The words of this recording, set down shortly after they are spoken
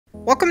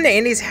Welcome to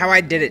Andy's How I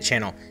Did It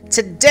channel.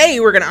 Today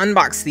we're going to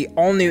unbox the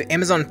all-new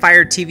Amazon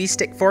Fire TV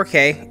Stick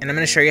 4K, and I'm going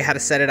to show you how to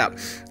set it up.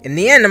 In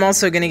the end, I'm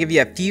also going to give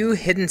you a few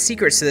hidden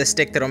secrets to this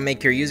stick that'll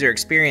make your user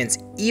experience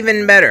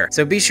even better.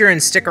 So be sure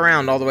and stick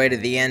around all the way to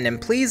the end, and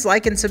please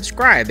like and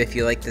subscribe if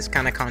you like this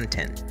kind of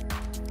content.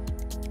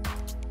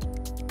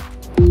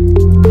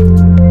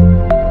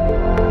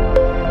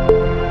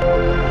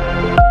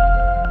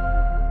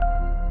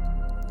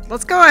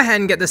 Let's go ahead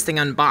and get this thing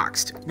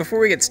unboxed. Before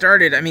we get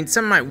started, I mean,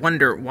 some might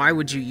wonder, why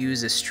would you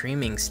use a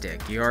streaming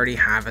stick? You already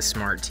have a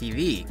smart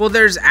TV. Well,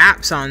 there's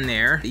apps on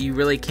there that you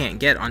really can't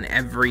get on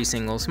every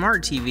single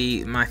smart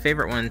TV. My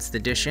favorite one's the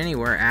Dish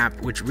Anywhere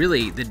app, which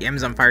really, the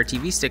Amazon Fire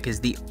TV Stick is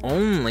the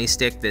only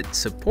stick that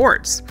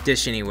supports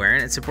Dish Anywhere,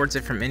 and it supports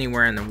it from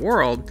anywhere in the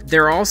world.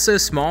 They're also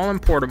small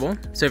and portable,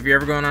 so if you're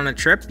ever going on a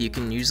trip, you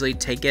can usually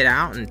take it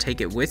out and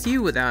take it with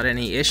you without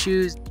any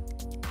issues.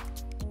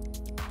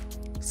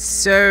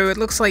 So it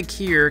looks like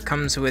here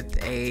comes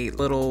with a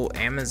little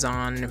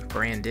Amazon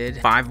branded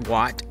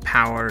 5-watt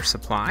power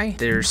supply.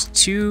 There's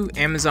 2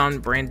 Amazon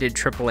branded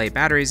AAA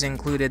batteries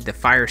included. The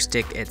Fire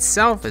Stick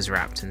itself is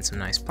wrapped in some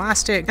nice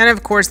plastic. And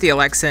of course the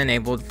Alexa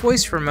enabled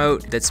voice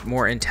remote that's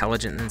more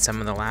intelligent than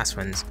some of the last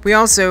ones. We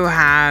also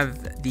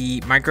have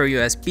the micro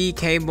USB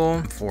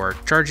cable for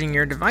charging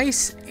your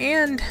device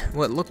and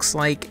what looks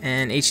like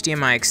an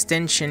HDMI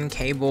extension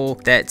cable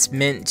that's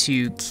meant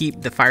to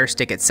keep the Fire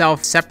Stick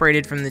itself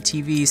separated from the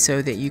TV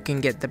so that you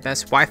can get the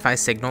best Wi-Fi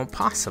signal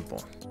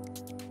possible.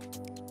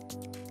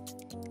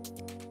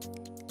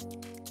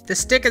 The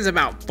stick is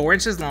about 4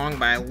 inches long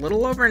by a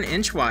little over an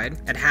inch wide.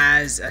 It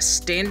has a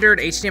standard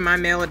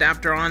HDMI male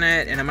adapter on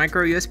it and a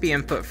micro USB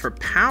input for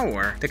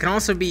power that can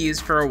also be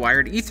used for a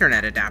wired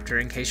Ethernet adapter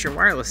in case your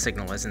wireless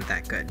signal isn't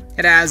that good.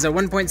 It has a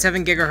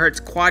 1.7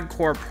 gigahertz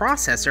quad-core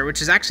processor,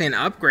 which is actually an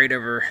upgrade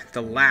over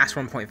the last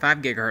 1.5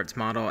 gigahertz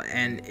model,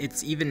 and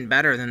it's even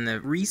better than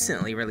the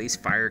recently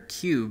released Fire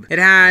Cube. It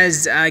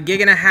has a 1.5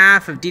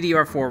 GB of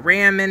DDR4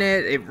 RAM in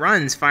it. It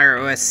runs Fire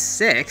OS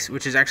 6,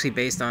 which is actually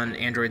based on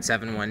Android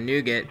 7.1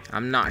 Nougat.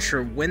 I'm not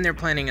sure when they're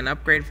planning an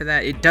upgrade for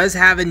that. It does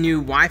have a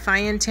new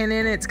Wi-Fi antenna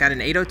in it. It's got an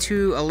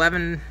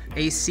 802.11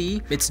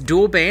 AC. It's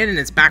dual band and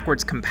it's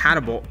backwards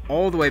compatible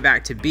all the way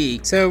back to B.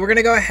 So we're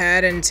gonna go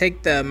ahead and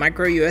take the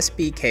micro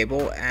USB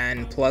cable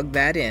and plug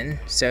that in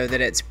so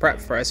that it's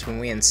prepped for us when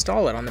we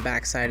install it on the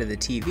back side of the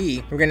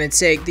TV. We're gonna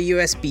take the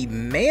USB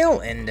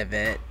male end of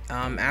it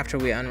after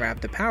we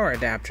unwrap the power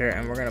adapter,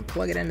 and we're gonna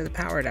plug it into the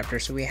power adapter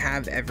so we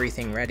have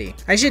everything ready.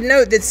 I should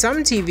note that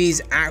some TVs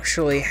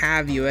actually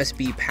have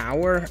USB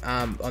power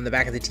on the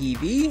back of the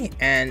TV,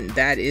 and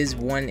that is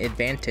one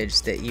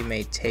advantage that you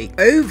may take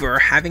over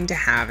having to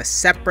have a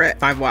separate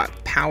 5-watt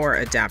power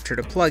adapter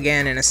to plug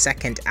in and a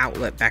second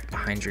outlet back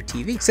behind your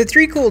TV. So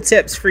 3 cool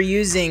tips for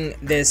using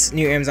this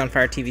new Amazon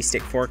Fire TV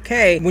Stick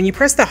 4K. When you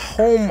press the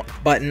home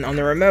button on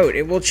the remote,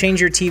 it will change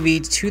your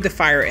TV to the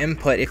Fire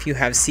input if you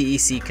have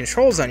CEC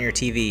controls on your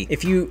TV.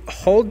 If you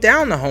hold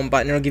down the home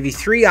button, it'll give you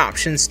 3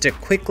 options to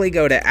quickly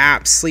go to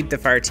apps, sleep the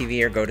Fire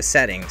TV, or go to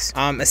settings.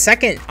 A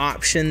second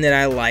option that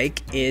I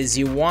like is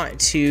you want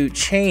to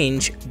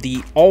change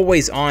the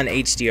always on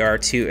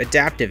HDR to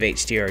adaptive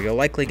HDR. You'll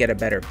likely get a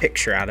better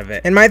picture out of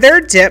it. And my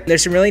third tip,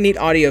 there's some really neat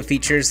audio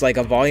features like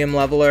a volume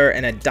leveler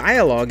and a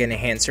dialogue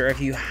enhancer if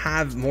you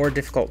have more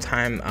difficult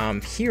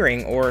time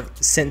hearing or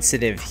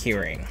sensitive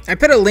hearing. I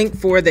put a link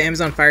for the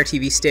Amazon Fire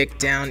TV Stick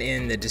down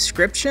in the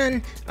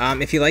description.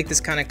 If you like this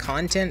kind of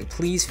content,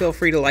 please feel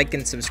free to like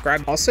and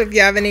subscribe. Also, if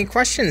you have any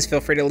questions, feel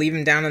free to leave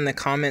them down in the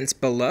comments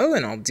below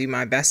and I'll do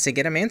my best to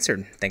get them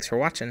answered. Thanks for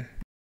watching.